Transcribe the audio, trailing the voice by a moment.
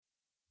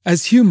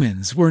As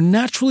humans, we're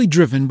naturally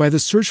driven by the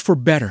search for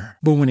better.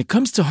 But when it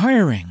comes to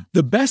hiring,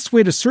 the best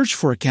way to search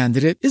for a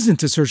candidate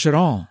isn't to search at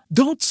all.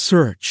 Don't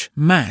search,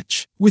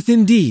 match with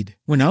Indeed.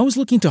 When I was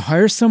looking to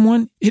hire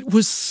someone, it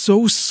was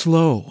so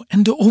slow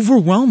and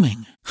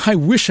overwhelming. I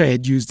wish I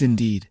had used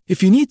Indeed.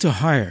 If you need to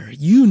hire,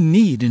 you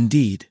need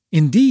Indeed.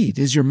 Indeed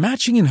is your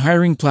matching and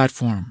hiring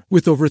platform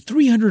with over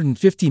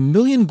 350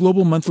 million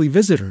global monthly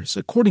visitors,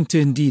 according to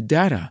Indeed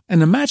data,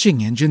 and a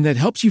matching engine that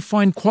helps you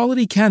find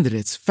quality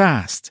candidates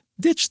fast.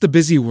 Ditch the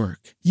busy work.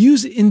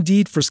 Use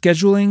Indeed for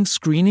scheduling,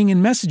 screening,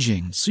 and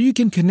messaging so you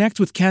can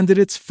connect with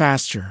candidates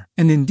faster.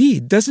 And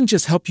Indeed doesn't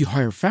just help you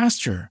hire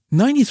faster.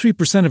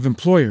 93% of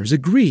employers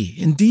agree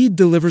Indeed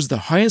delivers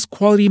the highest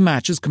quality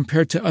matches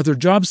compared to other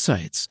job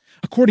sites,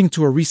 according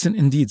to a recent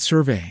Indeed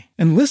survey.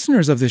 And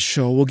listeners of this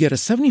show will get a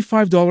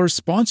 $75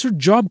 sponsored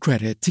job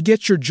credit to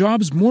get your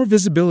jobs more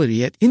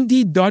visibility at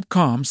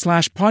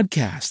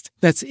Indeed.com/podcast.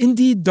 That's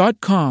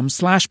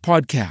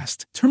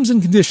Indeed.com/podcast. Terms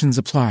and conditions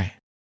apply.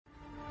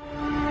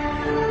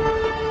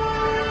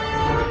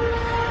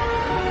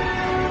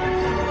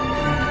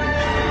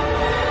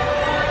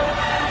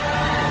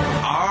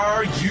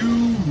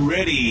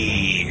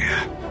 Ready.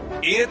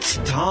 It's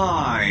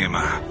time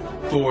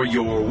for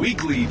your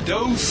weekly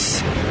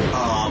dose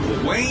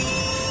of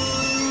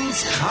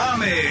Wayne's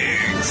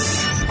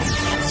Comics.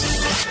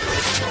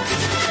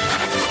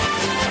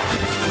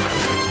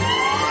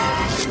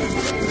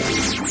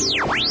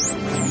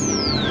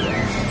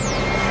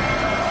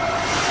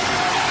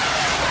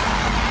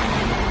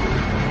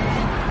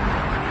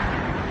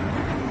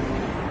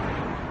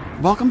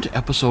 Welcome to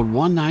episode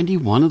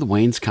 191 of the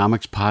Wayne's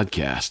Comics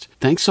podcast.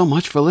 Thanks so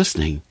much for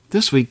listening.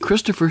 This week,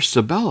 Christopher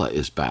Sebela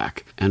is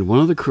back, and one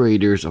of the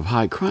creators of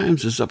High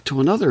Crimes is up to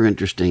another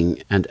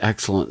interesting and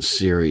excellent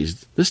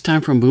series, this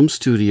time from Boom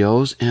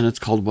Studios, and it's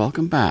called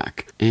Welcome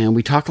Back. And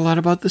we talk a lot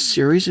about the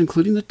series,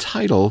 including the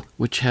title,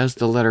 which has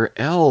the letter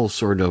L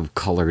sort of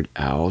colored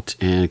out,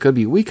 and it could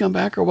be We Come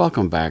Back or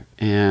Welcome Back,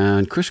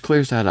 and Chris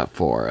clears that up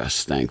for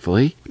us,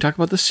 thankfully. We talk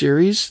about the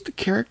series, the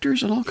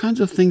characters, and all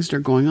kinds of things that are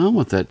going on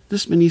with it.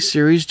 This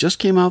mini-series just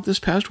came out this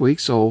past week,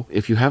 so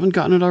if you haven't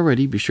gotten it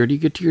already, be sure to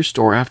get to your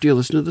store after you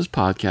listen to this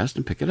podcast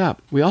and pick it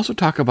up. We also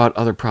talk about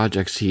other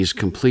projects he's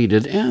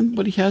completed and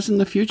what he has in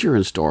the future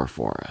in store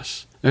for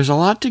us. There's a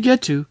lot to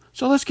get to,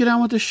 so let's get on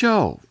with the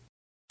show.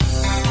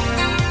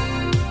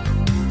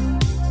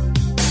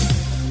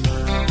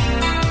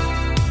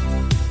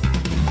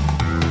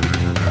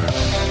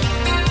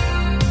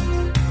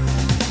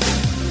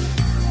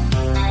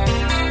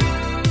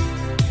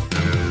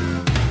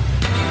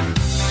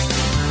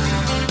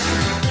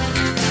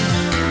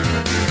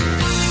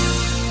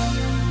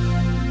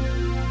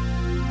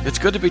 It's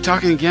good to be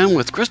talking again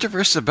with Christopher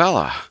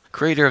Sebela,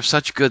 creator of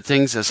such good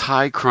things as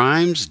High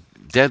Crimes,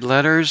 Dead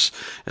Letters,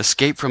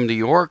 Escape from New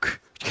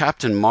York,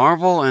 Captain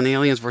Marvel, and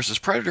Aliens vs.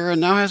 Predator, and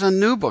now has a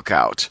new book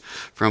out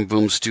from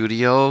Boom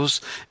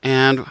Studios.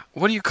 And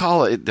what do you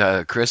call it,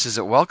 Chris? Is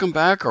it Welcome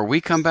Back or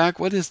We Come Back?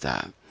 What is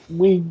that?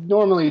 We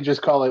normally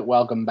just call it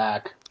Welcome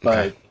Back,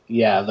 but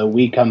yeah, the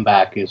We Come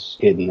Back is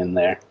hidden in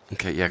there.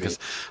 Okay, yeah, because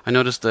I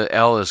noticed the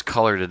L is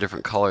colored a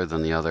different color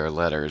than the other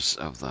letters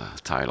of the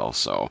title,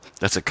 so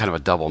that's a kind of a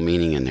double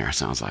meaning in there,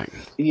 sounds like.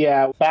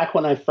 Yeah, back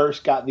when I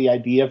first got the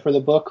idea for the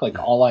book,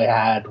 all I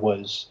had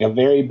was a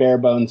very bare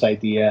bones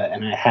idea,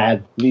 and I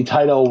had the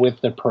title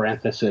with the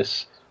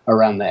parenthesis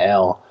around the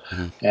L,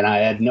 and I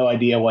had no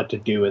idea what to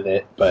do with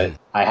it, but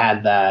I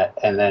had that,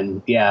 and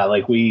then,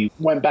 we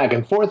went back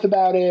and forth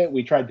about it.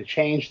 We tried to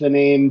change the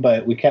name,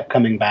 but we kept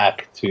coming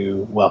back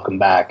to Welcome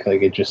Back.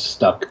 It just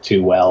stuck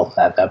too well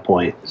at that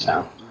point,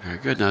 so. Very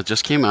good. Now, it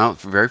just came out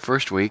the very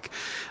first week.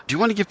 Do you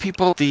want to give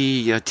people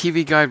the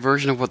TV guide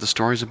version of what the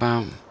story's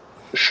about?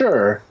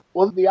 Sure.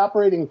 Well, the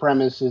operating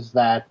premise is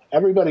that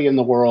everybody in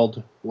the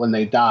world, when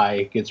they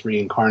die, gets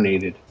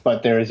reincarnated.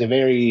 But there is a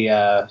very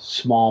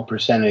small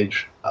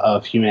percentage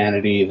of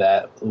humanity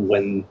that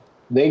when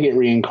they get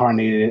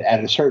reincarnated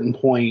at a certain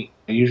point,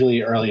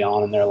 usually early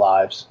on in their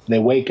lives, they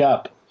wake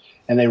up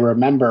and they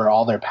remember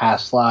all their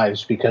past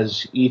lives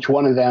because each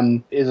one of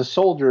them is a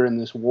soldier in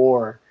this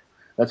war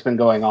that's been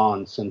going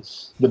on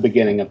since the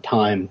beginning of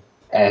time.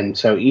 And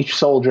so each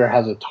soldier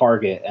has a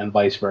target and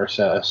vice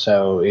versa.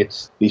 So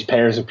it's these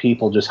pairs of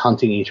people just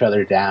hunting each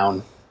other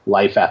down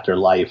life after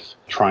life,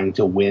 trying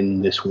to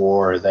win this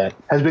war that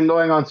has been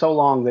going on so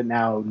long that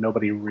now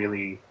nobody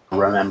really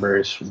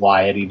remembers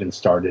why it even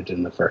started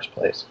in the first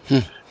place.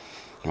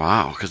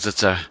 Wow, because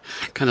it's a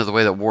kind of the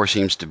way that war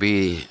seems to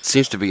be. It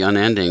seems to be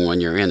unending when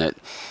you're in it.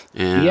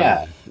 And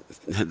yeah.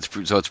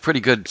 So it's a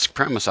pretty good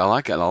premise. I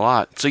like it a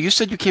lot. So you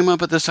said you came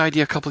up with this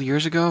idea a couple of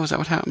years ago. Is that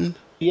what happened?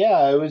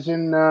 Yeah, it was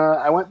in,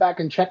 I went back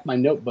and checked my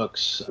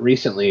notebooks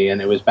recently,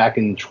 and it was back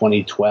in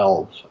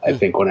 2012, I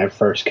think, when I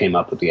first came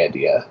up with the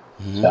idea.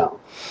 So.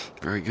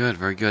 Very good,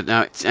 very good.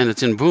 Now, and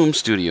it's in Boom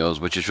Studios,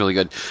 which is really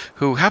good,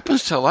 who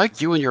happens to like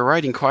you and your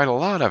writing quite a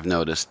lot, I've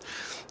noticed.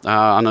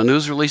 On a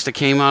news release that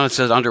came out, it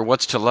says, under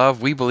What's to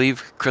Love, we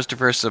believe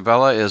Christopher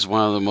Sebela is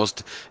one of the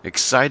most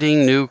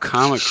exciting new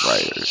comic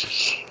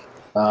writers.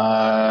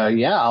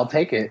 Yeah, I'll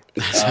take it.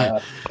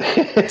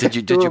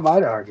 Did Who you am I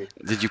to argue?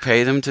 did you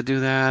pay them to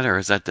do that, or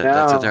is that's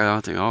No. their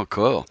own thing? Oh,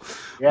 cool.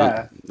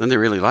 Yeah. Then they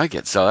really like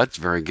it, so that's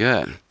very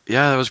good.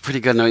 Yeah, that was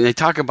pretty good. And they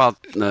talk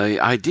about the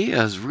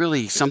idea is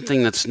really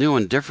something that's new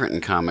and different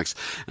in comics.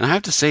 And I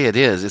have to say it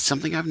is. It's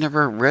something I've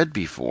never read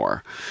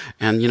before.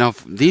 And,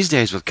 these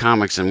days with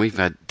comics, and we've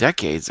had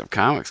decades of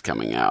comics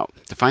coming out,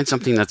 to find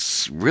something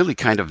that's really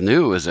kind of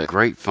new is a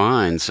great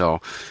find. So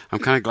I'm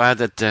kind of glad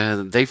that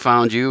they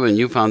found you and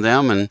you found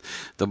them, and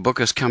the book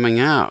is coming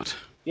out.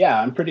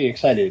 Yeah, I'm pretty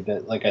excited.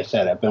 Like I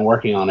said, I've been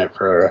working on it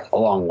for a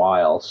long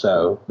while,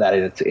 so that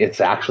it's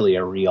actually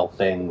a real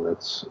thing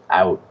that's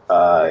out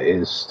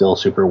is still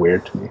super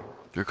weird to me.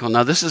 Very cool.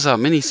 Now, this is a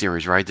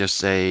miniseries, right? There's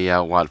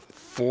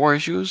 4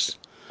 issues?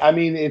 I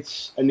mean,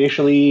 it's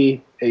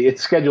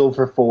scheduled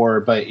for 4,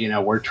 but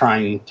we're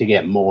trying to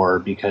get more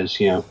because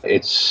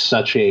it's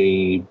such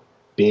a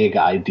big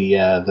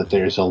idea that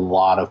there's a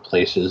lot of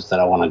places that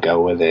I want to go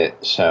with it.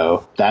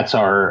 So that's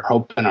our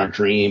hope and our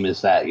dream,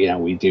 is that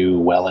we do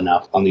well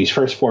enough on these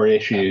first 4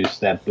 issues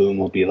that Boom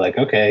will be like,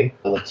 okay,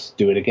 let's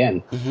do it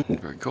again. Mm-hmm.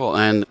 Very cool.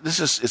 And it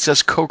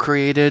says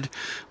co-created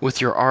with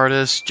your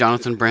artist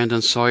Jonathan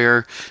Brandon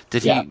Sawyer.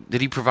 Did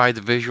he provide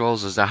the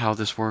visuals? Is that how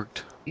this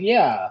worked?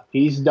 Yeah,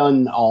 he's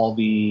done all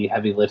the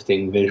heavy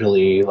lifting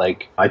visually.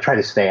 Like, I try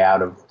to stay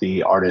out of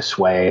the artist's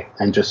way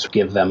and just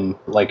give them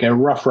like a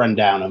rough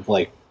rundown of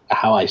like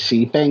how I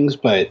see things,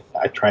 but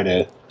I try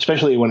to,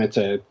 especially when it's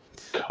a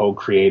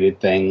co-created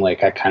thing,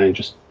 like I kind of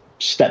just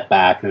step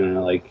back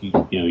and like,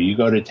 you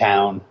go to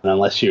town, and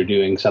unless you're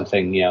doing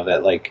something,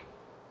 that like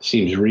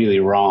seems really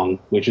wrong,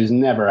 which has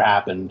never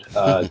happened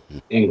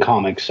in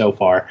comics so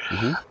far.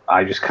 Mm-hmm.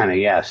 I just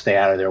kind of, stay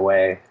out of their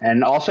way.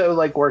 And also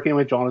like working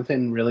with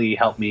Jonathan really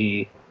helped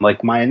me.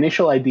 Like, my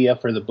initial idea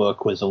for the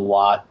book was a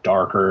lot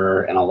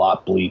darker and a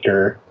lot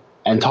bleaker.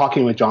 And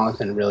talking with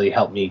Jonathan really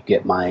helped me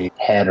get my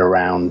head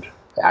around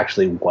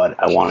actually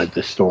what I wanted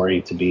the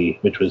story to be,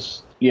 which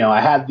was, I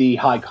had the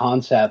high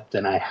concept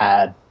and I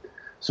had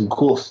some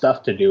cool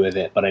stuff to do with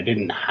it, but I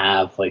didn't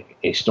have like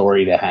a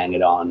story to hang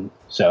it on.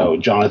 So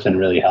Jonathan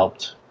really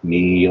helped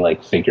me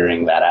like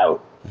figuring that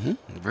out.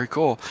 Mm-hmm. Very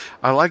cool.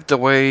 I like the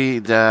way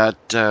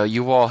that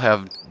you all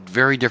have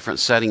very different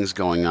settings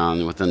going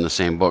on within the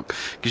same book,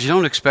 because you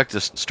don't expect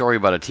a story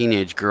about a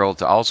teenage girl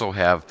to also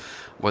have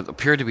what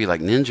appear to be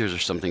like ninjas or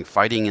something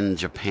fighting in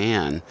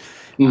Japan.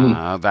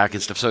 Back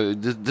and stuff. So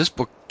this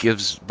book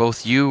gives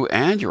both you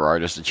and your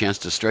artist a chance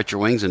to stretch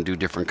your wings and do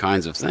different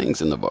kinds of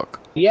things in the book.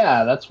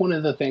 Yeah, that's one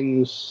of the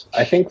things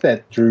I think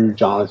that drew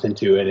Jonathan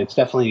to it. It's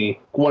definitely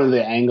one of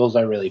the angles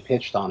I really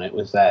pitched on it,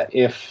 was that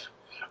if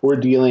we're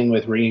dealing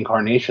with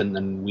reincarnation,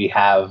 then we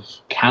have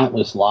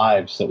countless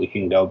lives that we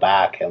can go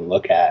back and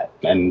look at,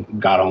 and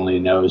God only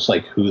knows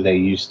like who they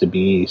used to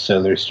be.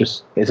 So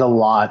there's a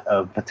lot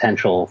of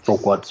potential for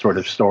what sort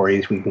of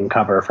stories we can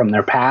cover from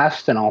their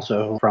past, and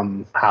also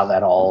from how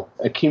that all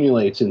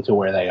accumulates into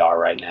where they are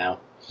right now.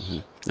 Mm-hmm.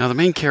 Now, the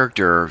main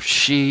character,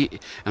 and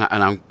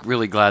I'm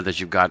really glad that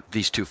you've got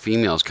these 2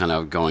 females kind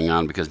of going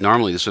on, because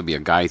normally this would be a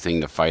guy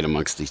thing to fight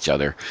amongst each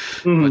other.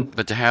 Mm-hmm.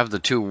 But to have the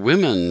 2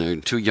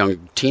 women, 2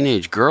 young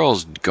teenage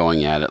girls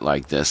going at it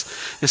like this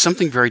is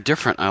something very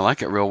different. I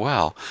like it real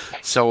well.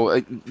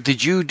 So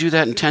did you do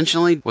that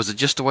intentionally? Was it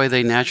just the way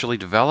they naturally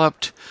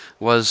developed,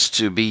 was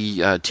to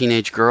be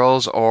teenage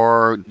girls,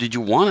 or did you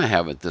want to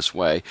have it this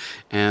way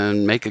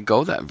and make a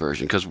go that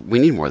version? Because we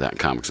need more of that in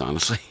comics,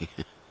 honestly.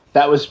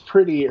 That was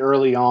pretty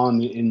early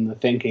on in the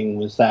thinking,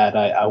 was that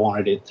I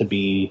wanted it to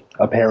be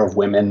a pair of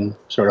women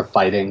sort of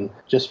fighting,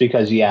 just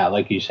because,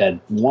 like you said,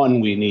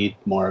 1, we need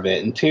more of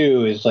it, and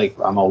 2 is like,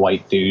 I'm a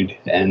white dude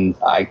and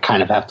I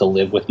kind of have to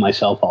live with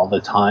myself all the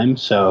time.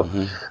 So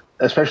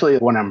especially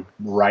when I'm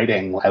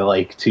writing, I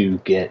like to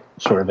get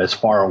sort of as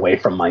far away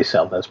from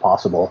myself as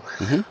possible.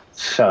 Mm-hmm.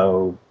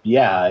 So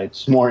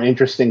it's more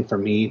interesting for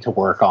me to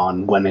work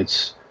on when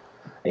it's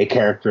a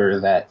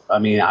character that,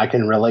 I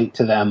can relate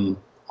to them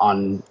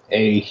on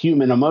a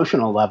human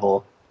emotional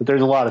level, but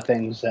there's a lot of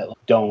things that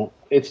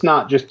it's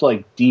not just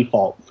like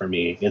default for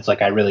me. It's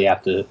like I really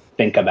have to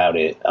think about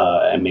it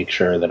and make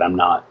sure that I'm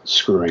not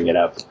screwing it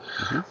up.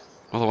 Mm-hmm.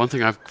 Well, the one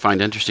thing I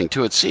find interesting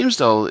too, it seems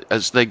though,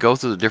 as they go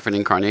through the different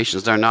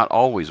incarnations, they're not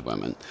always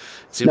women.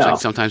 It seems like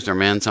sometimes they're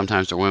men,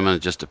 sometimes they're women.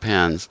 It just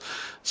depends.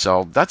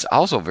 So that's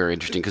also very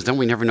interesting, because then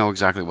we never know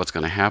exactly what's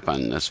going to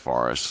happen as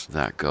far as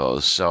that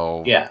goes.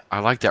 So I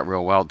like that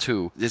real well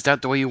too. Is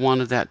that the way you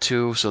wanted that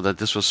too? So that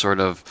this was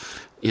sort of,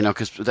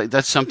 because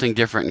that's something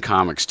different in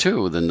comics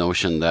too, the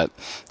notion that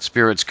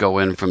spirits go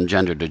in from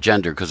gender to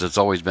gender, because it's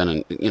always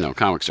been,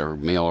 comics are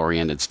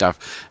male-oriented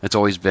stuff. It's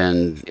always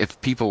been, if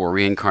people were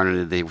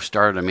reincarnated, they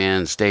started a man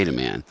and stayed a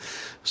man.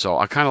 So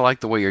I kind of like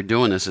the way you're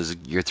doing this, is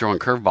you're throwing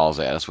curveballs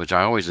at us, which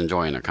I always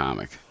enjoy in a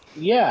comic.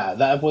 Yeah,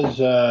 that was...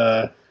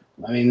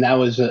 that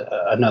was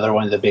another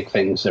one of the big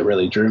things that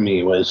really drew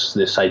me, was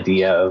this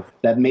idea of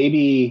that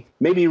maybe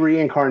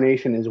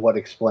reincarnation is what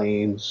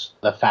explains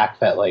the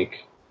fact that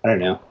like I don't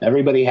know.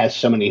 Everybody has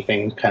so many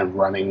things kind of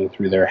running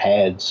through their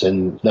heads,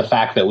 and the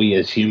fact that we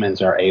as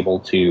humans are able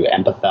to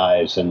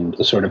empathize and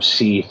to sort of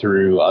see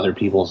through other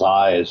people's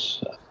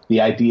eyes. The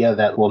idea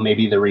that, well,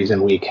 maybe the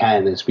reason we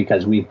can is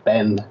because we've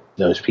been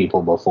those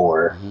people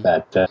before,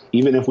 that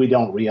even if we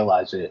don't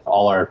realize it,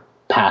 all our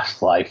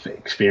past life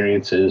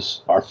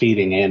experiences are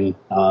feeding in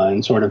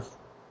and sort of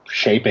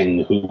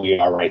shaping who we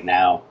are right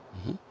now.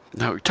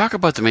 Now, talk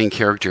about the main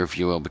character, if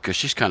you will, because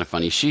she's kind of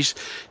funny. She's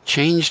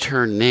changed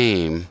her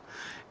name,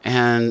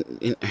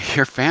 and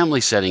her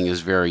family setting is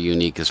very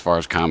unique as far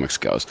as comics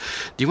goes.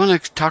 Do you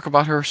want to talk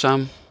about her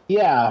some?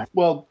 Yeah,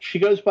 well, she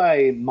goes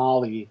by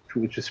Molly,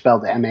 which is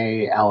spelled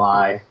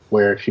M-A-L-I,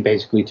 where she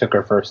basically took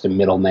her first and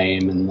middle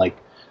name and, like,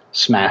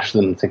 smashed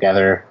them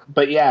together.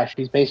 But yeah,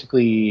 she's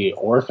basically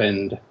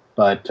orphaned,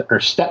 but her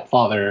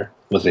stepfather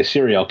was a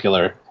serial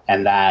killer,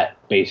 and that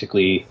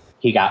basically,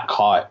 he got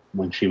caught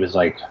when she was,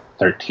 like,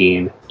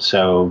 13.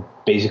 So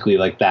basically,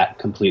 like, that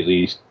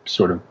completely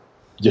sort of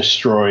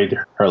destroyed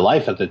her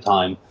life at the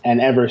time.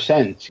 And ever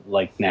since,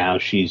 like, now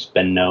she's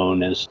been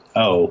known as,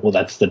 oh, well,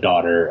 that's the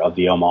daughter of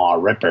the Omaha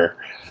Ripper.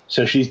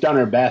 So she's done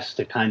her best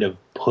to kind of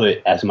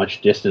put as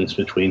much distance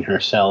between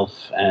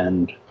herself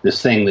and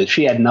this thing that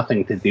she had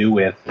nothing to do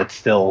with that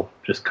still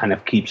just kind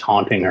of keeps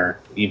haunting her,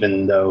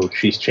 even though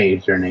she's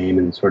changed her name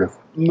and sort of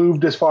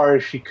moved as far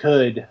as she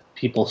could.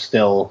 People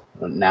still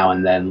now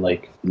and then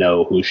like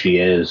know who she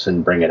is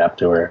and bring it up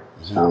to her.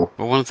 So.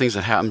 Well, one of the things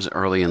that happens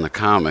early in the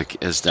comic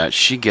is that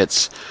she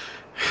gets,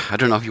 I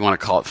don't know if you want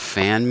to call it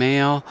fan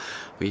mail,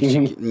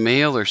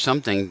 mail or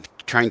something,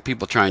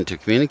 people trying to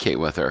communicate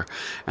with her,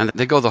 and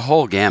they go the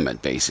whole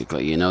gamut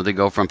basically. You know, they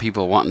go from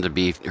people wanting to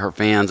be her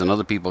fans and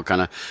other people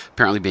kind of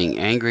apparently being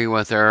angry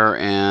with her.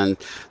 And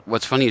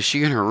what's funny is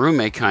she and her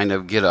roommate kind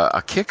of get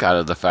a kick out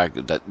of the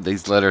fact that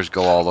these letters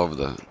go all over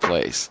the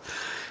place.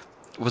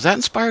 Was that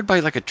inspired by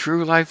like a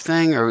true life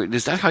thing, or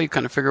is that how you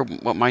kind of figure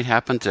what might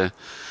happen to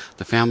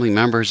the family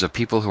members of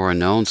people who are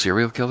known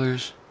serial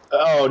killers?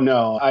 Oh,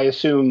 no. I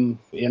assume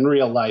in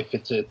real life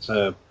it's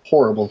a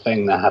horrible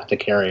thing to have to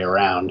carry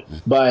around.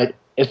 But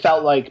it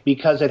felt like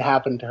because it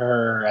happened to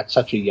her at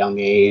such a young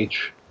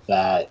age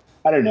that,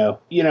 I don't know,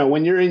 you know,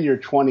 when you're in your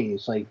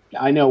 20s, like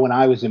I know when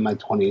I was in my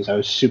 20s, I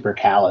was super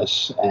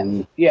callous.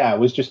 And yeah, it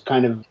was just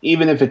kind of,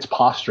 even if it's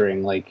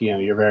posturing, like, you know,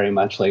 you're very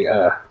much like,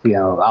 you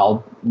know,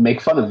 I'll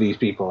make fun of these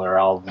people, or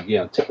I'll, you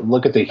know,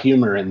 look at the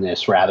humor in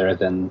this rather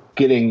than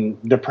getting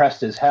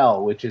depressed as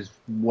hell, which is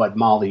what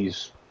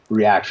Molly's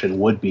reaction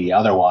would be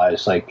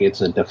otherwise. Like, it's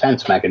a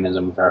defense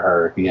mechanism for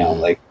her, you know,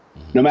 like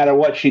no matter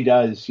what she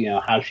does, you know,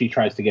 how she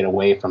tries to get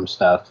away from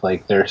stuff,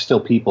 like there are still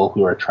people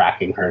who are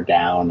tracking her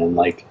down and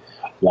like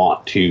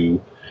want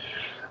to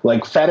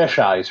like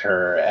fetishize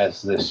her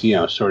as this, you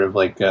know, sort of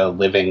like a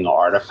living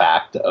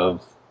artifact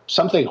of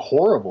something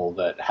horrible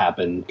that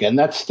happened. And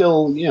that's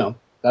still, you know,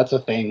 that's a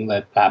thing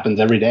that happens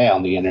every day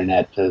on the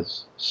internet.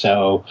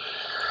 So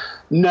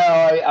no,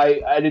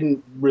 I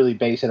didn't really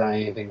base it on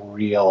anything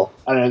real.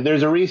 I don't know.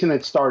 There's a reason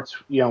it starts,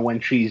 you know, when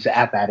she's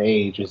at that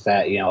age, is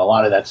that, you know, a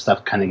lot of that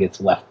stuff kind of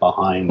gets left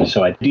behind.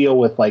 So I deal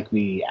with like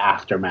the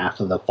aftermath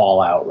of the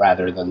fallout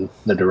rather than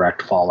the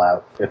direct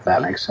fallout, if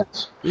that makes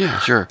sense. Yeah,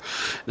 sure.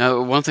 Now,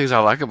 one of the things I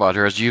like about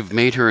her is you've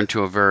made her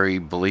into a very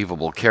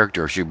believable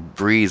character. She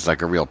breathes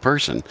like a real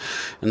person.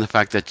 And the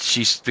fact that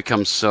she's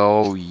become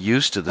so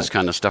used to this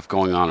kind of stuff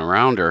going on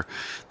around her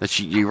that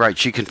you're right,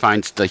 she can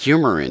find the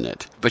humor in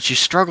it. But she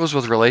struggles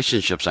with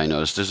relationships, I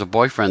noticed. There's a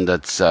boyfriend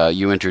that's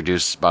you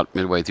introduced about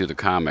midway through the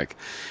comic.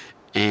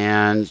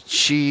 And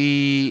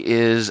she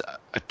is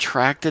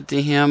attracted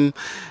to him,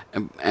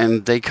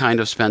 and they kind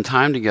of spend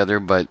time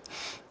together, but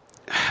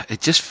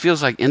it just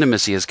feels like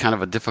intimacy is kind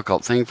of a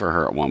difficult thing for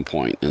her at one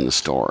point in the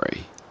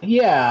story.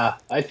 Yeah,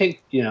 I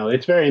think, you know,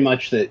 it's very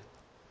much that,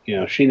 you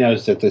know, she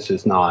knows that this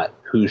is not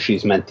who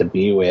she's meant to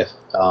be with.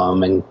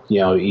 And, you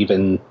know,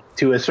 even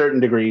to a certain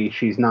degree,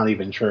 she's not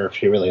even sure if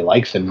she really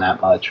likes him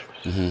that much.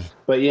 Mm-hmm.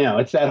 But, you know,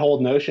 it's that whole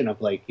notion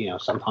of like, you know,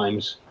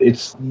 sometimes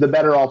it's the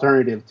better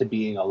alternative to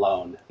being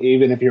alone.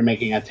 Even if you're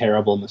making a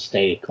terrible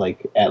mistake,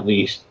 like at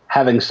least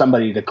having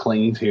somebody to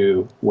cling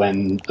to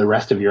when the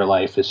rest of your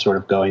life is sort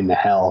of going to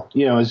hell,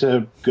 you know, is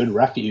a good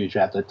refuge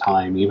at the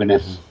time, even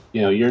if,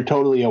 you know, you're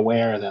totally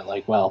aware that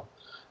like, well,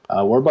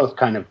 we're both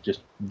kind of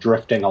just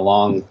drifting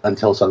along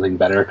until something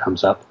better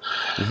comes up.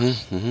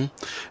 Mm-hmm, mm-hmm. And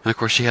of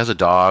course, she has a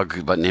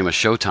dog, but named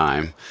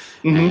Showtime.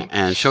 Mm-hmm.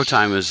 And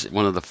Showtime is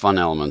one of the fun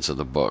elements of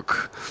the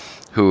book,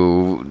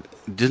 who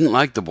didn't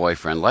like the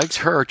boyfriend, likes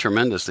her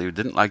tremendously,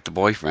 didn't like the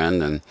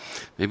boyfriend, and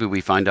maybe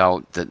we find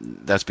out that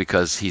that's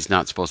because he's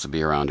not supposed to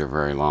be around her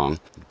very long.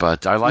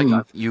 But I like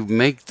you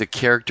make the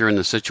character and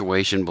the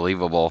situation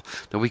believable,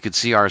 that we could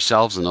see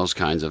ourselves in those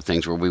kinds of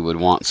things where we would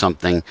want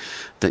something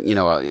that, you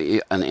know,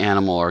 an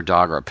animal or a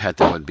dog or a pet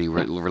that would be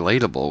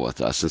relatable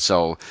with us. And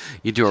so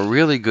you do a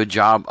really good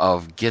job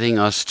of getting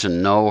us to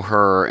know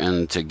her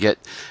and to get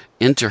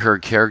into her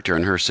character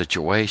and her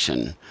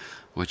situation,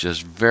 which is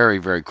very,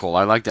 very cool.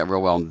 I like that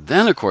real well. And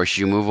then, of course,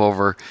 you move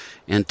over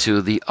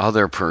into the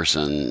other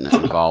person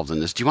involved in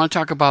this. Do you want to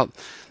talk about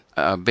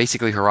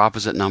basically her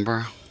opposite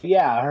number?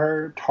 Yeah,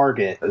 her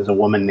target is a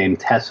woman named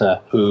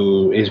Tessa,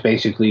 who is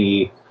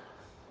basically,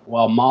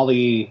 well,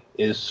 Molly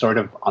is sort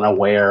of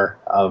unaware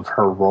of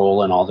her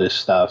role in all this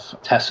stuff.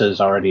 Tessa's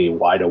already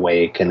wide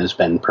awake and has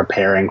been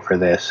preparing for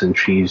this, and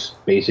she's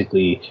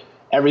basically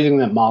everything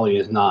that Molly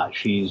is not.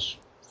 She's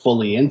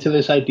fully into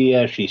this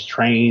idea. She's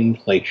trained,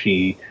 like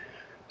she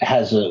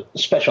has a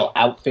special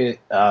outfit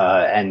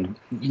and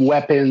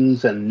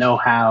weapons and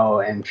know-how,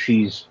 and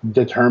she's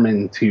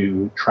determined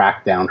to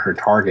track down her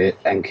target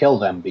and kill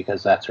them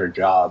because that's her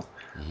job.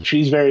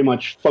 She's very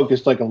much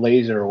focused like a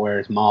laser,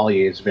 whereas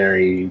Molly is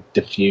very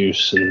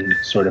diffuse and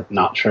sort of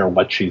not sure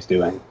what she's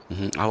doing.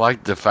 I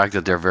like the fact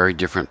that they're very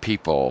different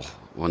people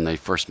when they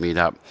first meet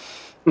up.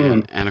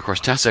 And of course,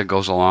 Tessa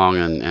goes along,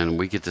 and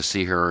we get to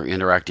see her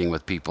interacting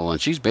with people.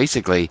 And she's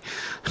basically,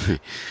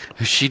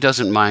 she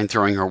doesn't mind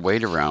throwing her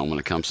weight around when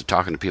it comes to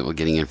talking to people,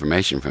 getting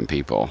information from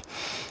people,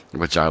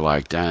 which I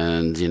liked.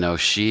 And, you know,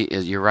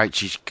 you're right,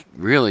 she's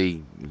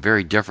really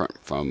very different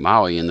from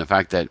Maui in the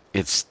fact that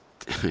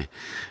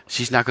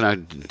she's not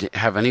going to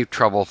have any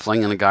trouble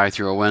flinging a guy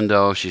through a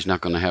window. She's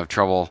not going to have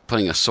trouble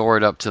putting a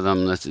sword up to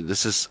them.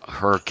 This is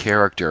her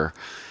character.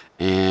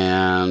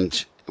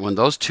 And when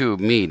those two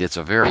meet, it's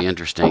a very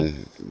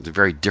interesting,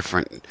 very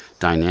different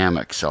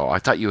dynamic. So I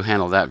thought you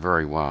handled that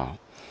very well.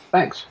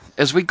 Thanks.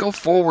 As we go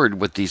forward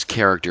with these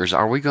characters,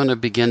 are we going to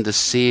begin to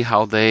see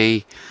how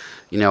they,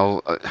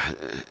 how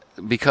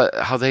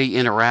they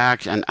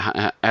interact, and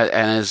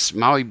as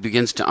Maui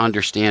begins to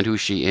understand who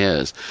she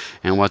is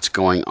and what's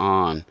going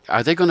on,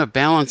 are they going to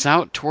balance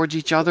out towards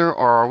each other,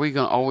 or are we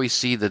going to always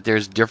see that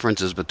there's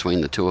differences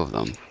between the two of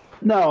them?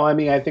 No, I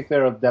mean, I think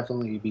there will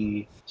definitely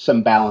be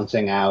some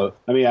balancing out.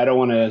 I mean, I don't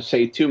want to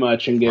say too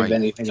much and give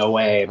anything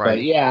away,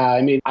 but yeah,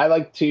 I mean, I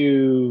like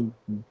to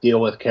deal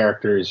with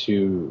characters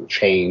who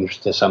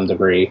change to some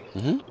degree,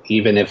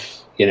 even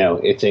if,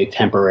 it's a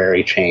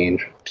temporary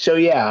change. So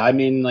yeah, I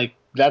mean, like,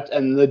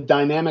 and the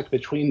dynamic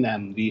between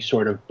them, the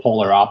sort of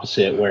polar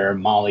opposite, where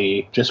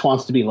Molly just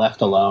wants to be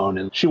left alone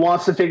and she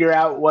wants to figure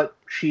out what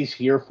she's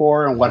here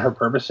for and what her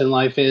purpose in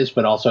life is,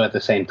 but also at the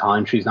same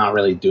time she's not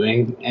really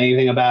doing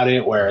anything about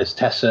it, whereas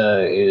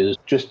Tessa is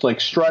just like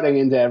strutting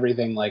into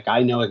everything, like,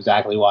 I know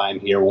exactly why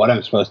I'm here, what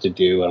I'm supposed to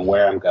do, and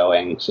where I'm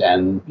going.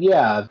 And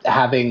yeah,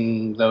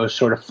 having those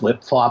sort of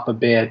flip-flop a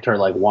bit, or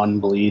like one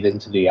bleed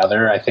into the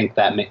other, I think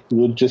that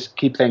would just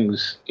keep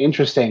things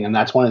interesting, and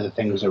that's one of the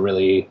things that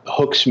really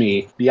hooks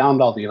me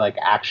beyond all the like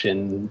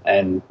action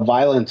and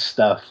violence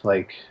stuff,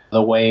 like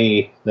the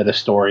way that a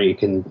story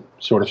can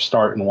sort of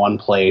start in one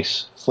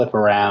place, flip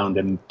around,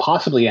 and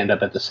possibly end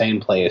up at the same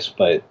place.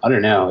 But I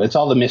don't know. It's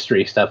all the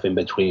mystery stuff in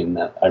between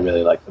that I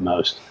really like the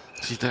most.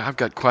 See, I've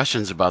got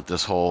questions about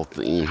this whole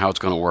thing, how it's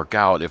going to work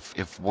out.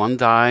 If one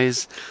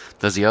dies,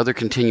 does the other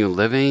continue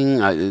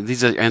living?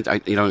 These are, and I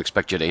don't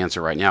expect you to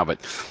answer right now, but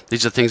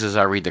these are things as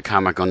I read the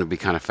comic, I'm going to be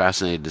kind of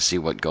fascinated to see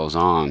what goes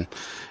on.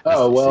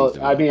 Oh,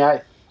 well, I mean,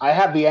 I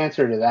have the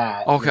answer to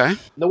that. Okay.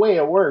 The way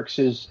it works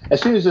is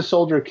as soon as the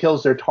soldier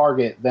kills their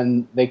target,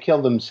 then they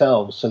kill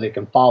themselves so they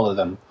can follow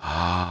them.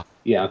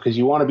 Yeah, because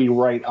you want to be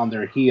right on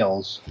their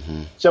heels.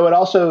 So it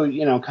also,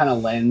 kind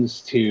of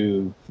lends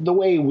to the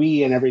way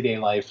we in everyday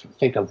life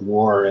think of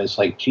war as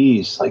like,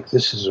 geez, like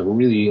this is a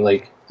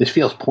really this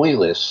feels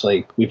pointless.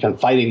 Like we've been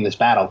fighting this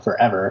battle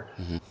forever.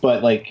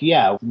 But like,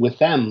 yeah, with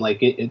them, like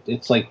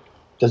it's like,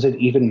 does it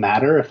even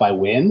matter if I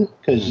win?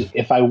 Because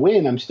if I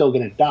win, I'm still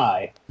going to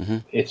die.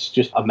 It's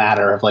just a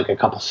matter of like a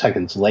couple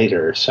seconds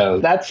later. So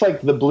that's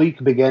like the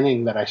bleak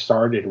beginning that I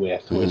started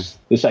with, was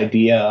this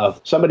idea of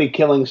somebody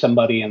killing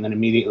somebody and then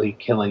immediately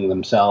killing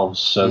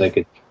themselves so they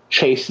could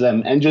chase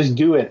them and just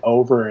do it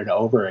over and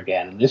over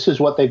again. And this is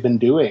what they've been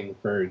doing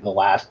for the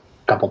last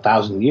couple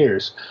thousand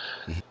years.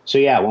 So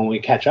yeah, when we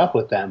catch up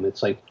with them,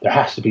 it's like there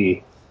has to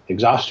be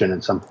exhaustion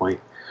at some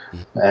point.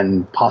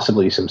 And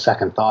possibly some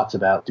second thoughts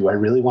about, do I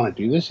really want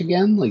to do this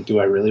again? Like, do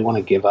I really want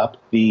to give up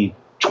the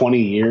 20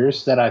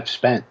 years that I've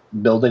spent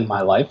building my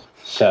life?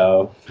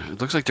 So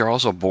it looks like they're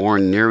also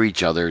born near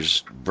each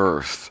other's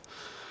birth.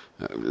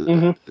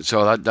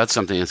 So that's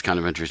something that's kind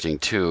of interesting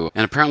too.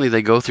 And apparently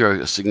they go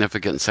through a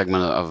significant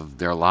segment of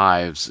their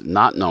lives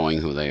not knowing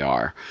who they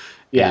are.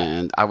 Yeah.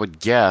 And I would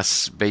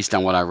guess, based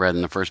on what I read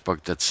in the first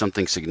book, that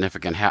something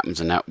significant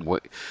happens and that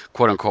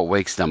quote-unquote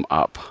wakes them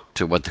up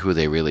to who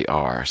they really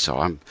are.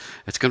 So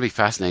it's going to be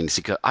fascinating to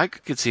see, because I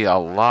could see a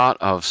lot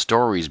of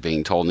stories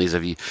being told in these.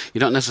 You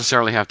don't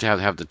necessarily have to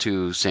have the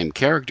two same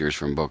characters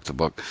from book to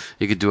book.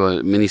 You could do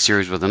a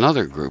miniseries with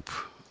another group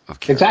of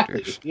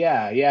characters. Exactly.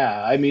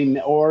 Yeah. I mean,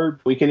 or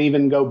we can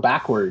even go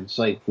backwards.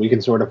 Like, we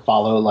can sort of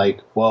follow, like,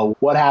 well,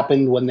 what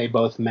happened when they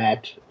both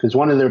met? Because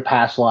one of their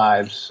past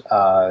lives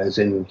is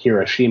in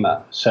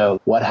Hiroshima.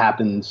 So what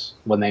happens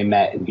when they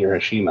met in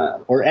Hiroshima?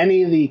 Or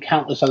any of the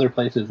countless other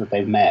places that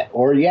they've met?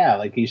 Or, yeah,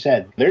 like you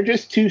said, they're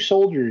just two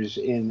soldiers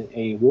in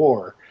a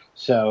war.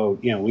 So,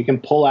 we can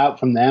pull out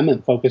from them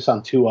and focus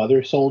on 2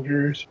 other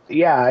soldiers.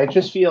 Yeah, it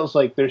just feels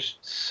like there's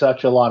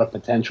such a lot of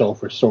potential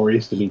for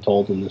stories to be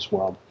told in this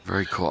world.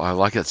 Very cool. I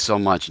like it so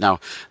much. Now,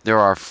 there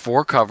are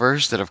 4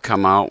 covers that have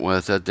come out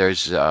with it.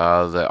 There's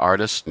the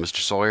artist,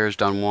 Mr. Sawyer's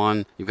done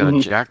one. You've got a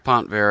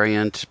Jackpot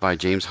variant by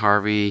James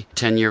Harvey,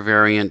 10-year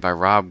variant by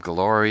Rob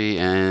Galori,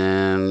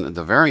 and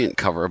the variant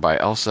cover by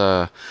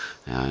Elsa,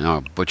 I know I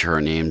butcher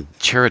her name,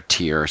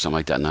 Charitier or something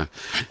like that. And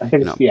I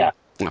think yeah.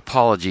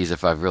 Apologies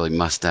if I've really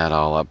mussed that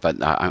all up, but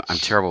I'm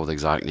terrible with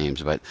exotic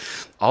names. But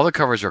all the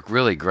covers are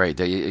really great.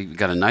 You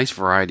got a nice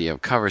variety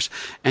of covers.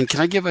 And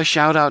can I give a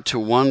shout out to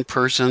one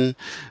person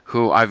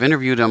who I've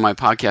interviewed on my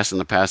podcast in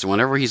the past, and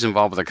whenever he's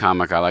involved with a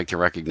comic, I like to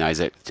recognize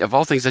it. Of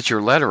all things, that's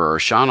your letterer,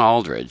 Sean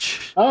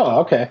Aldridge.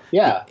 Oh, okay.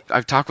 Yeah.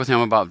 I've talked with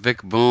him about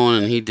Vic Boone,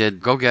 and he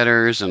did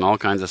Go-Getters and all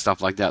kinds of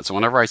stuff like that. So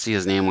whenever I see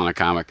his name on a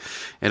comic,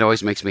 it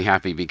always makes me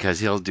happy because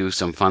he'll do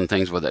some fun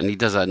things with it. And he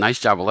does a nice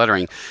job of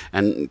lettering,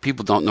 and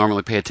people don't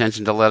normally pay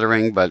attention to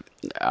lettering, but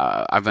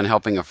I've been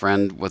helping a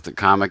friend with the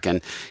comic,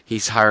 and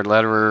he's hired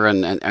letterer,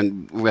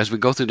 and as we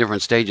go through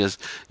different stages,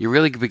 you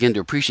really begin to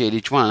appreciate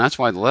each one. And that's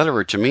why the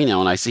letterer, to me now,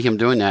 when I see him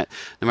doing that,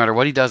 no matter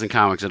what he does in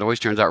comics, it always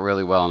turns out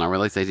really well, and I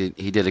really think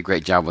he did a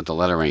great job with the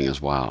lettering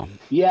as well.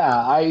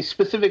 Yeah, I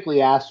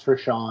specifically asked for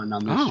Sean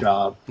on this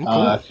job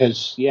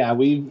because,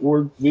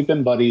 we've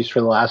been buddies for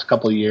the last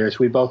couple of years.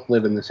 We both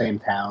live in the same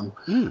town.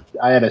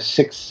 I had a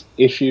 6th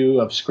issue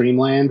of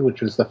Screamland,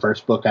 which was the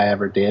first book I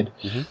ever did.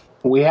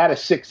 We had a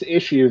 6th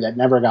issue that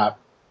never got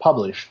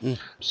published.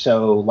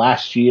 So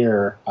last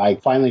year, I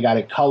finally got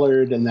it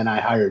colored, and then I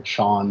hired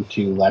Sean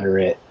to letter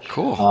it.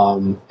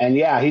 Cool. And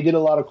yeah, he did a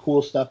lot of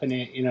cool stuff in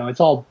it. It's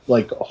all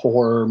like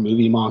horror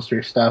movie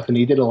monster stuff, and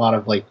he did a lot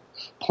of like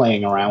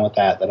playing around with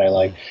that I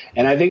like.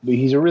 And I think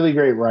he's a really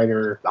great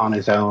writer on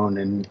his own,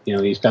 and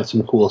he's got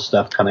some cool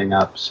stuff coming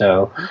up.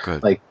 So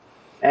like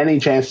any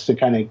chance to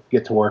kind of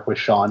get to work with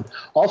Sean.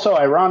 Also,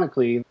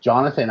 ironically,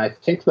 Jonathan, I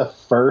think the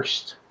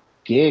first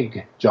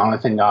gig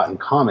Jonathan got in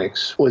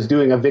comics was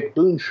doing a Vic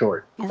Boone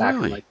short back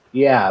in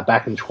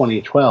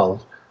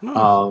 2012.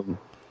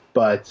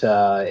 But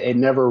it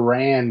never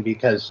ran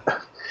because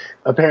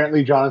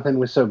apparently Jonathan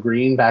was so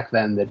green back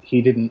then that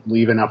he didn't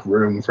leave enough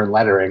room for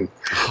lettering.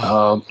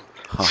 So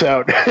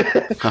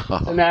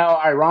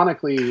now,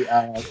 ironically,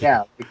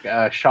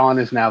 Sean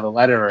is now the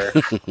letterer.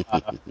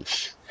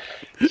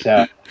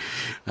 So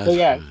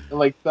yeah,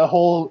 like the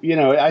whole,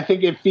 I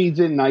think it feeds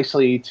in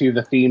nicely to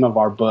the theme of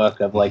our book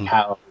of like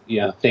how,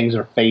 things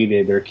are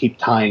faded or keep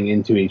tying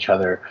into each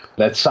other.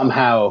 That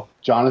somehow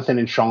Jonathan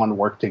and Sean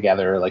worked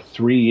together like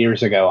 3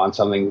 years ago on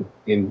something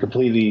in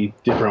completely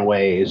different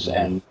ways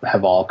and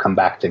have all come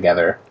back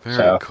together.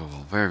 Very cool.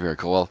 Very, very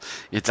cool. Well,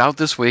 it's out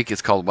this week.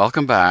 It's called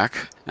Welcome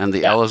Back, and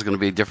the L is going to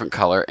be a different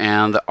color,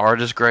 and the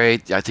art is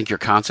great. I think your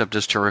concept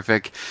is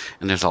terrific,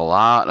 and there's a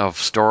lot of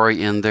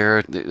story in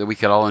there that we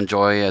could all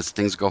enjoy as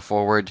things go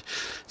forward.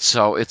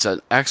 So it's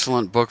an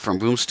excellent book from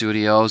Boom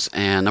Studios,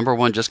 and number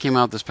 1 just came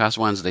out this past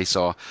Wednesday,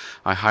 so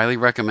I highly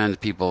recommend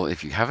people,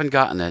 if you haven't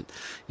gotten it,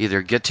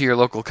 either get to your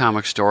local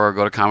comic store or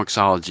go to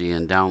Comixology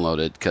and download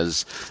it,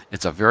 because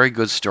it's a very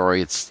good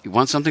story. You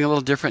want something a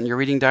little different in your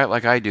reading diet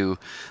like I do,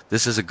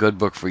 this is a good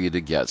book for you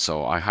to get.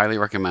 So I highly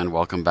recommend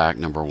Welcome Back,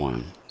 number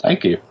 1.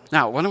 Thank you.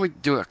 Now, why don't we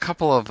do a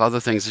couple of other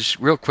things? Just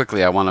real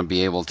quickly, I want to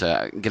be able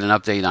to get an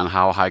update on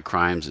how High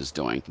Crimes is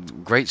doing.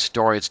 Great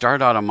story. It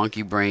started out on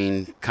Monkey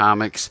Brain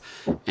Comics.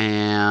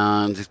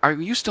 And are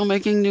you still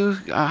making new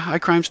High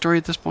Crime story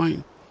at this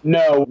point?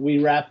 No, we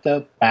wrapped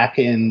up back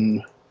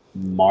in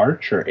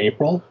March or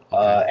April,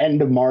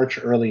 end of March,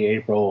 early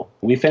April.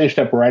 We finished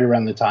up right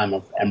around the time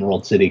of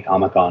Emerald City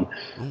Comic Con.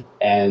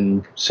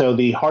 And so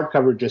the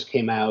hardcover just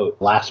came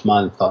out last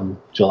month on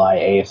July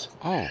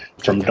 8th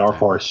from Dark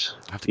Horse.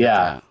 I have to get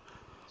that.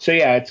 So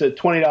yeah, it's a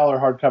 $20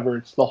 hardcover.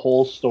 It's the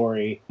whole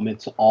story.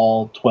 It's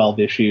all 12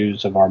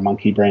 issues of our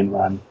Monkey Brain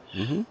run.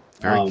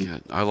 Very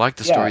good. I like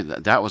the story. Yeah.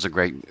 That was a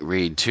great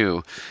read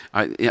too.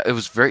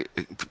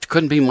 It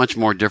couldn't be much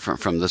more different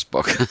from this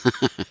book.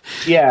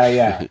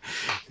 Yeah.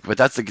 But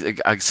that's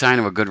a sign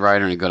of a good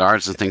writer and a good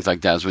artist and things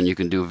like that, is when you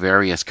can do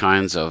various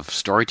kinds of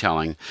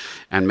storytelling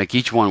and make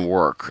each one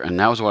work. And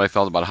that was what I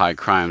felt about High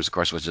Crimes, of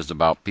course, which is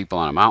about people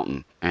on a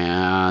mountain.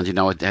 And,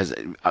 it has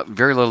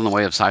very little in the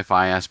way of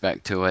sci-fi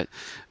aspect to it.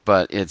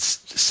 But it's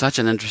such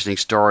an interesting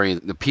story.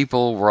 The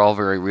people were all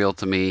very real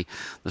to me.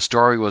 The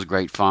story was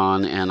great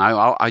fun, and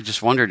I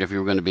just wondered if you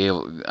were going to be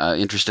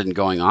interested in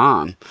going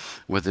on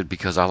with it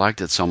because I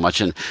liked it so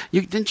much. And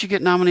didn't you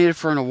get nominated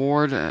for an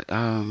award?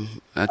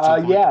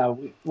 Yeah.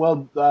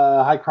 Well,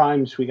 High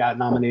Crimes, we got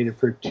nominated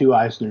for 2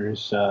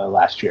 Eisners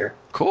last year.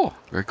 Cool.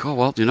 Very cool.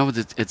 Well,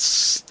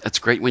 it's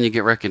great when you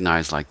get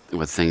recognized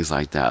with things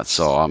like that.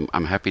 So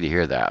I'm happy to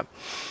hear that.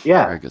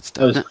 Yeah. Very good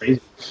stuff. That was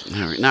crazy.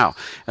 All right. Now,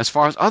 as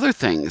far as other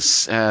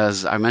things,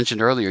 as I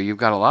mentioned earlier, you've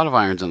got a lot of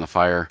irons in the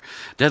fire.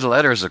 Dead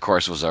Letters, of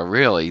course, was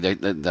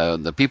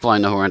the people I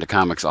know who are into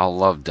comics all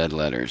love Dead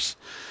Letters.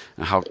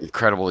 and how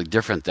incredibly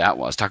different that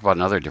was. Talk about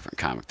another different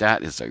comic.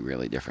 That is a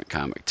really different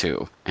comic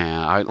too,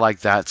 and I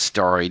like that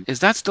story. Is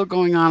that still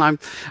going on?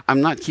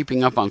 I'm not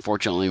keeping up,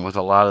 unfortunately, with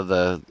a lot of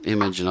the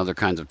Image and other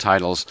kinds of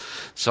titles,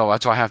 so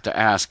that's why I have to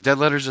ask. Dead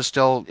Letters is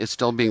still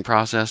being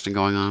processed and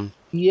going on.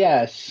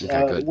 Yes,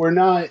 Okay, good. we're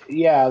not.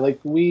 Yeah, like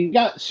we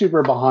got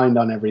super behind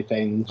on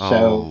everything, so.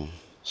 Oh.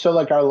 So,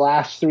 like, our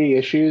last 3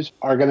 issues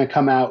are going to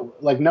come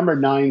out. Like, number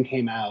 9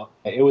 came out.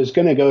 It was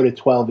going to go to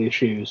 12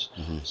 issues.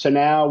 Mm-hmm. So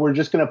now we're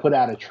just going to put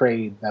out a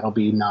trade that'll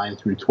be 9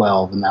 through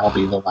 12, and that'll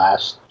be the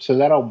last. So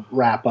that'll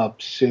wrap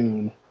up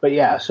soon. But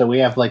yeah, so we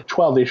have like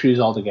 12 issues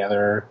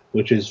altogether,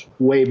 which is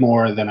way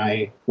more than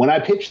when I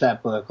pitched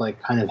that book,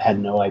 like, kind of had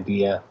no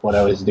idea what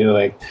I was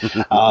doing.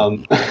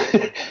 But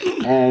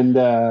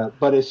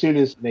as soon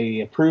as they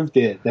approved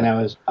it, then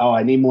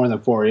I need more than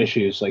 4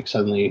 issues. Like,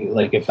 suddenly,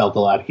 like, it felt a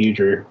lot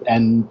huger.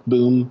 And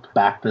Boom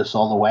backed us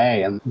all the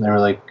way. And they were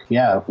like,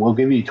 yeah, we'll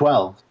give you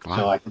 12. Wow.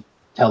 So I can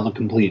tell the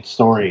complete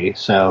story.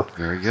 So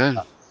very good.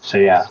 So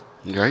yeah.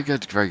 Very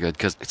good, very good.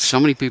 Because so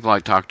many people I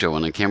talk to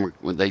when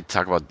they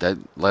talk about Dead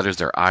Letters,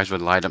 their eyes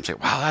would light up and say,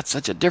 "Wow, that's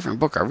such a different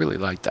book. I really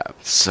like that."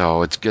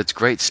 So it's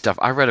great stuff.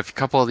 I read a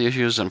couple of the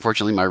issues.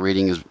 Unfortunately, my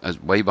reading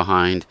is way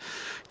behind.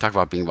 Talk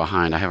about being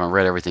behind. I haven't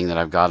read everything that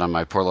I've got on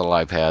my poor little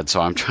iPad,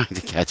 so I'm trying to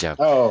catch up.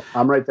 Oh,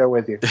 I'm right there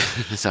with you.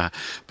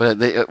 But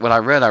what I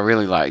read, I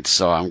really liked,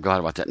 so I'm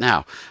glad about that.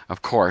 Now,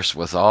 of course,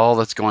 with all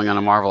that's going on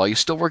in Marvel, are you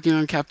still working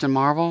on Captain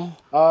Marvel?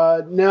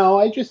 No,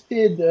 I just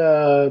did.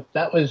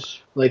 That was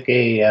like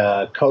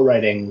a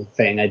co-writing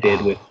thing I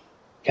did with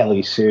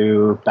Kelly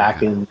Sue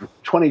back in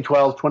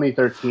 2012,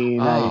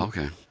 2013. Oh,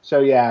 okay. So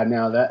yeah,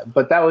 no,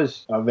 that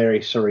was a very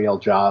surreal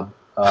job.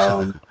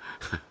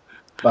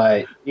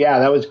 But yeah,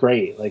 that was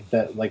great. Like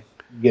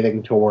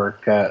getting to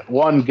work.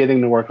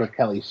 Getting to work with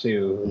Kelly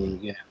Sue,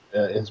 who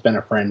has been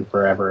a friend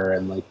forever,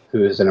 and like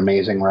who is an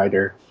amazing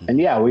writer. And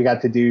yeah, we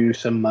got to do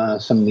some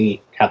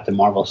neat Captain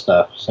Marvel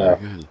stuff. So.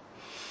 Very good.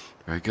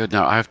 Very good.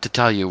 Now I have to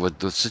tell you, with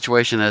the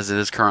situation as it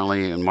is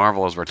currently in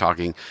Marvel, as we're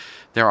talking,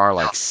 there are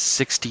like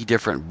 60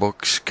 different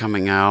books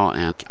coming out,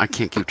 and I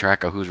can't keep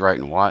track of who's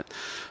writing what.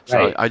 So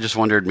right. I just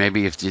wondered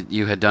maybe if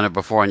you had done it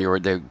before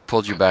and they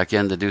pulled you back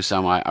in to do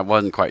some. I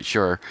wasn't quite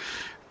sure.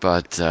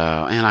 But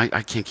and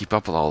I can't keep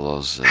up with all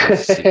those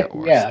Secret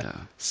Wars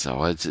stuff.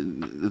 So it's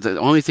the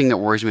only thing that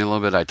worries me a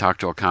little bit. I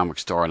talked to a comic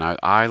store, and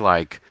I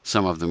like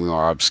some of them who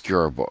are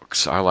obscure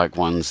books. I like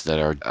ones that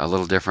are a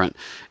little different.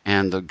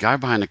 And the guy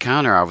behind the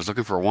counter, I was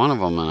looking for one of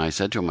them, and I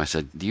said to him,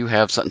 "Do you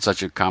have such and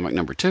such a comic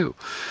number 2?"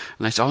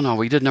 And I said, "Oh no,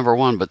 we did number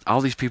 1, but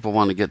all these people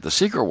want to get the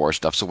Secret War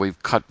stuff, so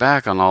we've cut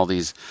back on all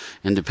these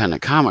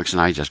independent comics."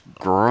 And I just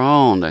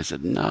groaned. I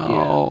said,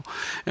 "No,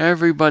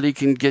 everybody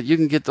can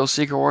get those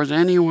Secret Wars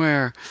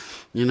anywhere."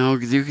 You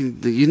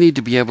need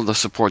to be able to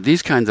support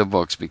these kinds of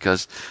books,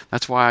 because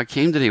that's why I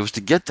came today, was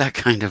to get that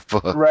kind of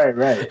book.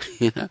 Right.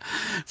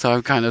 So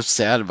I'm kind of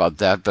sad about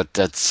that, but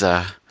that's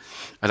I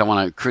don't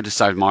want to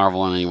criticize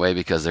Marvel in any way,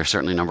 because they're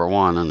certainly number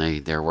 1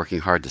 and they're working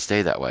hard to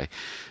stay that way.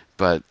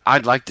 But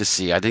I'd like to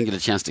see. I didn't get a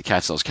chance to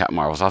catch those Captain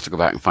Marvels. I'll have to go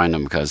back and find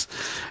them, because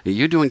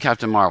you doing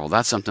Captain Marvel,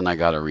 that's something I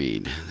got to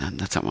read.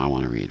 That's something I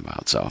want to read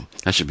about. So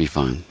that should be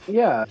fun.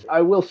 Yeah,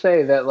 I will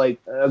say that like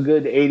a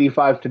good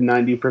 85 to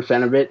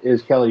 90% of it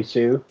is Kelly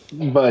Sue.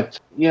 But,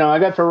 I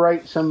got to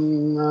write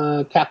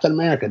some Captain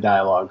America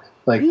dialogue.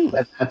 Like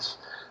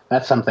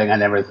that's something I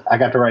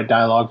got to write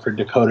dialogue for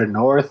Dakota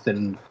North,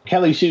 and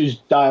Kelly Sue's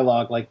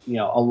dialogue, like,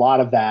 a lot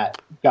of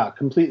that got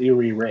completely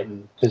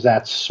rewritten, because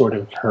that's sort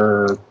of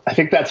I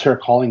think that's her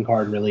calling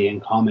card really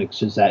in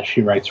comics, is that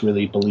she writes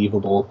really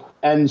believable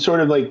and sort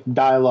of like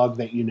dialogue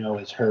that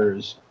is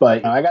hers.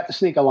 But I got to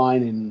sneak a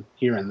line in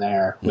here and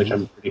there, which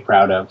I'm pretty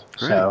proud of.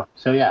 Great.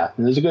 So yeah,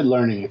 it was a good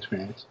learning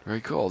experience.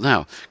 Very cool.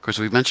 Now, of course,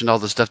 we've mentioned all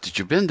the stuff that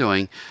you've been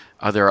doing.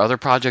 Are there other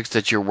projects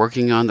that you're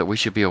working on that we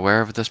should be aware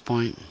of at this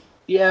point?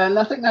 Yeah,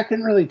 nothing I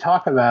can really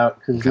talk about,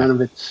 because none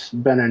of it's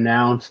been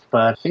announced,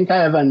 but I think I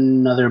have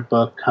another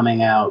book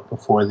coming out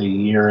before the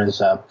year is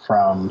up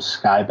from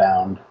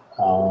Skybound.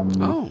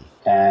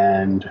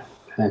 And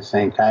I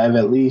think I have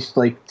at least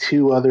like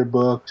 2 other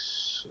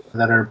books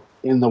that are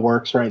in the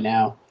works right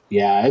now.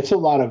 Yeah, it's a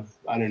lot of,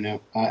 I don't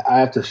know. I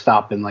have to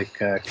stop and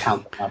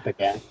count them up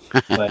again.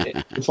 But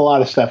it's a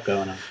lot of stuff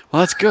going on.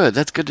 Well, that's good.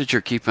 That's good that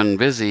you're keeping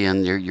busy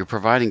and you're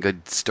providing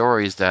good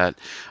stories that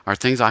are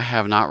things I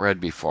have not read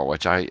before,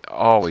 which I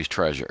always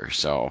treasure.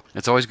 So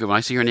it's always good. When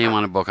I see your name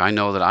on a book, I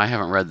know that I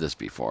haven't read this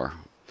before.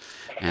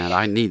 And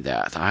I need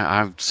that.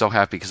 I'm so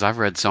happy, because I've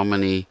read so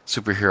many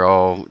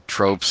superhero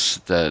tropes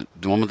that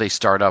the moment they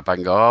start up, I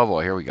can go, oh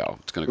boy, here we go.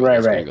 It's going to go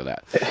this, it's going to go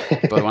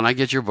that. But when I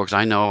get your books,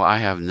 I know I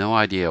have no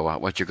idea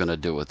what you're going to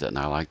do with it, and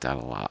I like that a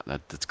lot.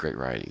 That's great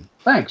writing.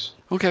 Thanks.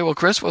 Okay, well,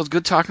 Chris, it's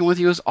good talking with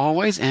you as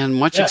always, and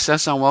much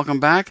success on Welcome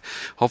Back.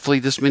 Hopefully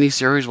this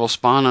miniseries will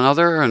spawn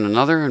another,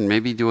 and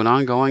maybe do an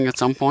ongoing at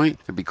some point.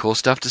 It'd be cool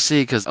stuff to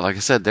see, because, like I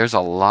said, there's a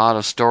lot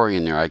of story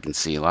in there I can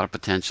see, a lot of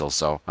potential,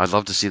 so I'd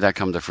love to see that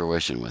come to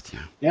fruition with you.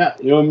 Yeah,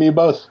 you and me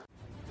both.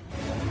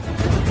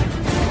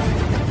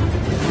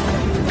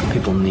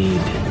 People need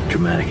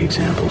dramatic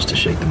examples to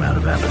shake them out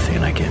of apathy,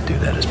 and I can't do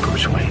that as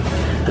Bruce Wayne.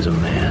 As a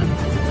man,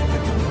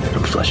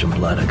 from flesh and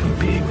blood, I can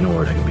be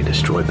ignored, I can be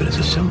destroyed, but as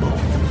a symbol.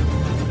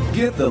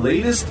 Get the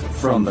latest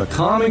from the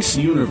comics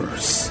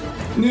universe.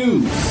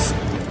 News,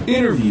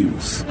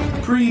 interviews,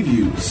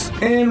 previews,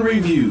 and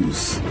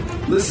reviews.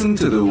 Listen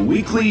to the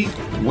weekly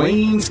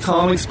Wayne's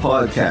Comics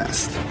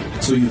podcast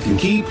so you can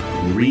keep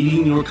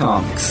reading your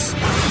comics.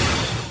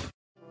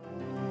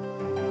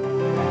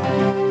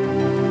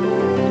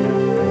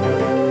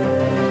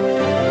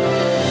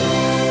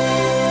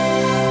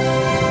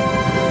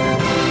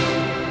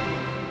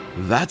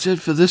 That's it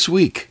for this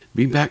week.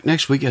 Be back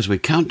next week as we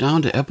count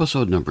down to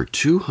episode number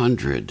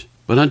 200.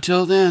 But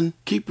until then,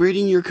 keep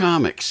reading your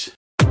comics.